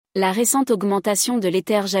La récente augmentation de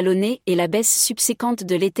l'Ether jalonné et la baisse subséquente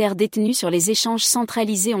de l'Ether détenu sur les échanges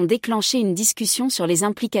centralisés ont déclenché une discussion sur les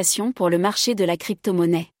implications pour le marché de la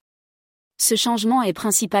crypto-monnaie. Ce changement est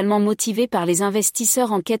principalement motivé par les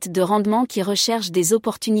investisseurs en quête de rendement qui recherchent des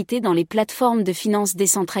opportunités dans les plateformes de finances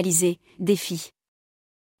décentralisées, DeFi.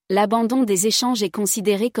 L'abandon des échanges est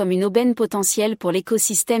considéré comme une aubaine potentielle pour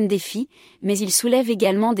l'écosystème DeFi, mais il soulève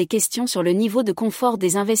également des questions sur le niveau de confort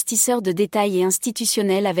des investisseurs de détail et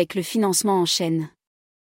institutionnels avec le financement en chaîne.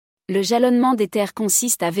 Le jalonnement d'Ether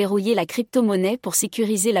consiste à verrouiller la crypto-monnaie pour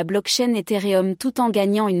sécuriser la blockchain Ethereum tout en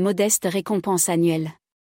gagnant une modeste récompense annuelle.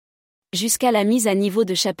 Jusqu'à la mise à niveau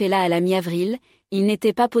de Chapella à la mi-avril, il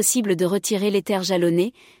n'était pas possible de retirer l'Ether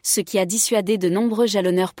jalonné, ce qui a dissuadé de nombreux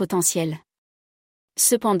jalonneurs potentiels.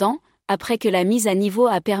 Cependant, après que la mise à niveau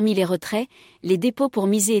a permis les retraits, les dépôts pour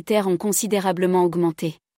miser Ether ont considérablement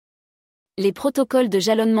augmenté. Les protocoles de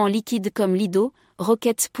jalonnement liquide comme Lido,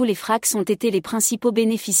 Rocket Pool et Frax ont été les principaux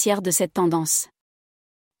bénéficiaires de cette tendance.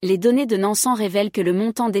 Les données de Nansen révèlent que le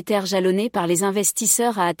montant d'Ether jalonné par les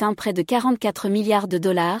investisseurs a atteint près de 44 milliards de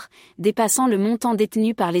dollars, dépassant le montant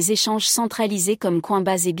détenu par les échanges centralisés comme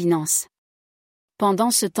Coinbase et Binance.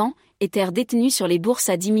 Pendant ce temps, Ether détenu sur les bourses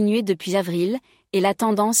a diminué depuis avril, et la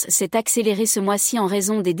tendance s'est accélérée ce mois-ci en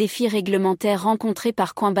raison des défis réglementaires rencontrés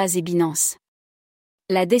par Coinbase et Binance.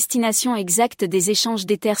 La destination exacte des échanges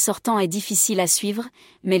d'Ether sortants est difficile à suivre,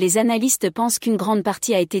 mais les analystes pensent qu'une grande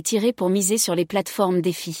partie a été tirée pour miser sur les plateformes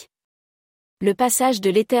DeFi. Le passage de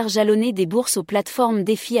l'Ether jalonné des bourses aux plateformes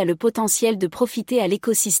DeFi a le potentiel de profiter à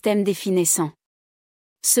l'écosystème DeFi naissant.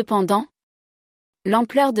 Cependant,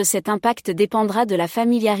 l'ampleur de cet impact dépendra de la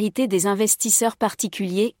familiarité des investisseurs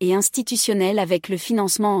particuliers et institutionnels avec le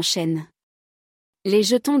financement en chaîne. Les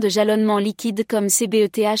jetons de jalonnement liquide comme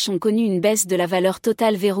CBETH ont connu une baisse de la valeur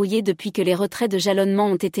totale verrouillée depuis que les retraits de jalonnement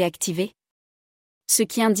ont été activés. Ce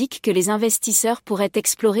qui indique que les investisseurs pourraient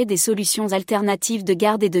explorer des solutions alternatives de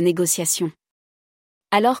garde et de négociation.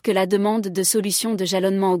 Alors que la demande de solutions de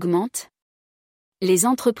jalonnement augmente, les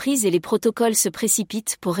entreprises et les protocoles se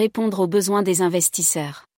précipitent pour répondre aux besoins des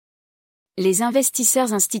investisseurs. Les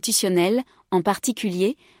investisseurs institutionnels, en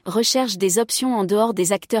particulier, recherchent des options en dehors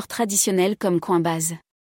des acteurs traditionnels comme Coinbase.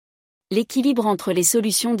 L'équilibre entre les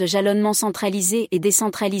solutions de jalonnement centralisées et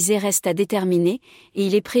décentralisées reste à déterminer, et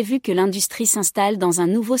il est prévu que l'industrie s'installe dans un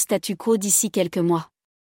nouveau statu quo d'ici quelques mois.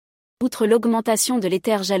 Outre l'augmentation de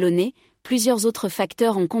l'Ether jalonné, plusieurs autres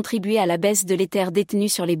facteurs ont contribué à la baisse de l'Ether détenu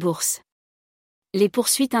sur les bourses. Les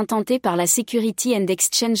poursuites intentées par la Security and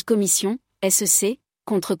Exchange Commission, SEC,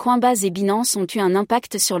 contre Coinbase et Binance ont eu un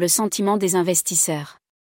impact sur le sentiment des investisseurs.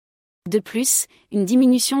 De plus, une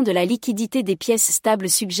diminution de la liquidité des pièces stables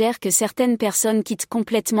suggère que certaines personnes quittent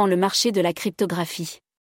complètement le marché de la cryptographie.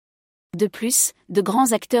 De plus, de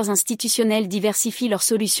grands acteurs institutionnels diversifient leurs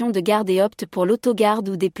solutions de garde et optent pour l'autogarde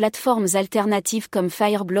ou des plateformes alternatives comme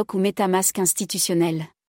Fireblock ou MetaMask institutionnels.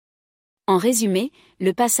 En résumé,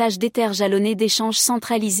 le passage d'Ether jalonné d'échanges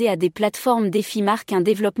centralisés à des plateformes DeFi marque un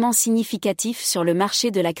développement significatif sur le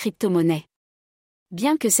marché de la crypto-monnaie.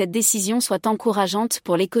 Bien que cette décision soit encourageante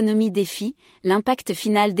pour l'économie DeFi, l'impact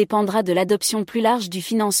final dépendra de l'adoption plus large du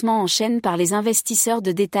financement en chaîne par les investisseurs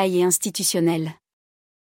de détail et institutionnels.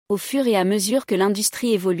 Au fur et à mesure que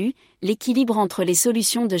l'industrie évolue, l'équilibre entre les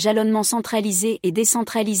solutions de jalonnement centralisées et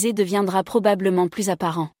décentralisées deviendra probablement plus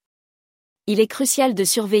apparent. Il est crucial de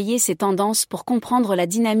surveiller ces tendances pour comprendre la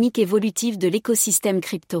dynamique évolutive de l'écosystème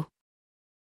crypto.